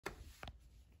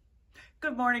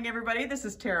Good morning, everybody. This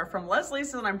is Tara from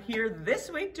Leslie's, and I'm here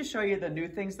this week to show you the new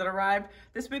things that arrived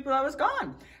this week while I was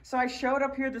gone. So I showed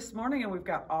up here this morning and we've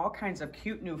got all kinds of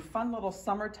cute new fun little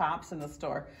summer tops in the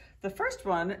store. The first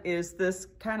one is this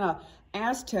kind of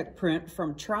Aztec print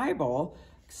from Tribal,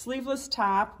 sleeveless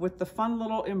top with the fun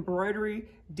little embroidery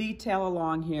detail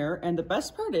along here. And the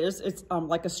best part is it's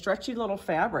like a stretchy little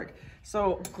fabric.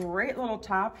 So great little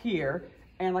top here.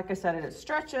 And like I said, it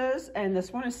stretches, and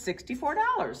this one is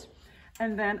 $64.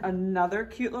 And then another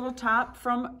cute little top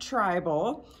from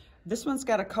Tribal. This one's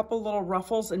got a couple little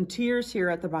ruffles and tiers here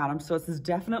at the bottom, so it's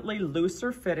definitely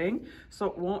looser fitting, so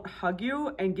it won't hug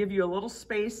you and give you a little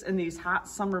space in these hot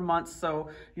summer months so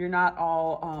you're not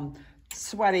all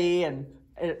sweaty and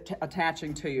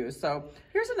attaching to you. So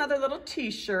here's another little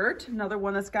t-shirt, another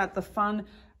one that's got the fun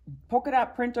polka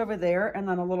dot print over there and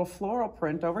then a little floral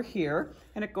print over here,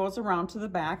 and it goes around to the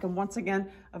back, and once again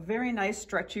a very nice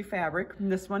stretchy fabric,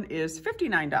 and this one is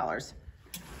 $59.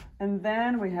 And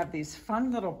then we have these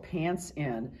fun little pants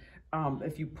in.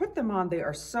 If you put them on, they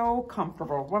are so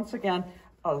comfortable. Once again,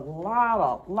 a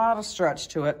lot of stretch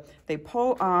to it. They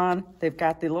pull on, they've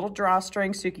got the little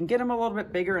drawstring so you can get them a little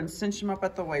bit bigger and cinch them up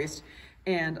at the waist,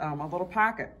 and a little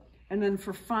pocket. And then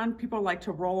for fun, people like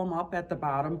to roll them up at the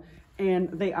bottom, and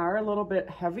they are a little bit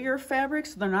heavier fabric,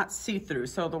 so they're not see-through.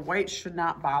 So the white should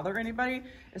not bother anybody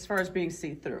as far as being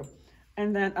see-through.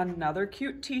 And then another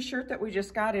cute t-shirt that we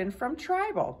just got in from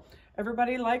Tribal.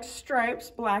 Everybody likes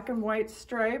stripes, black and white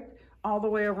stripe all the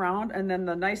way around, and then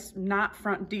the nice knot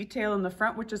front detail in the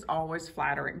front, which is always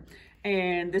flattering.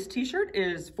 And this t-shirt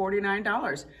is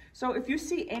 $49. So if you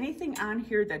see anything on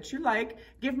here that you like,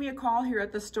 give me a call here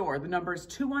at the store. The number is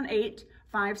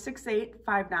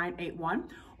 218-568-5981,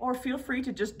 or feel free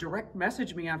to just direct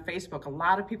message me on Facebook. A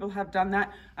lot of people have done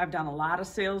that. I've done a lot of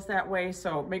sales that way,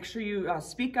 so make sure you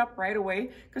speak up right away,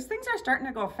 because things are starting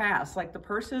to go fast. Like the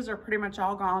purses are pretty much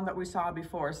all gone that we saw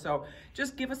before. So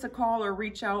just give us a call or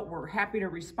reach out. We're happy to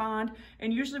respond,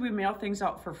 and usually we mail things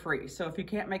out for free. So if you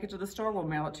can't make it to the store, we'll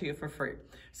mail it to you for free.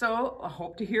 So I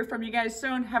hope to hear from you guys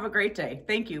soon. Have a great day.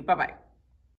 Thank you. Bye-bye.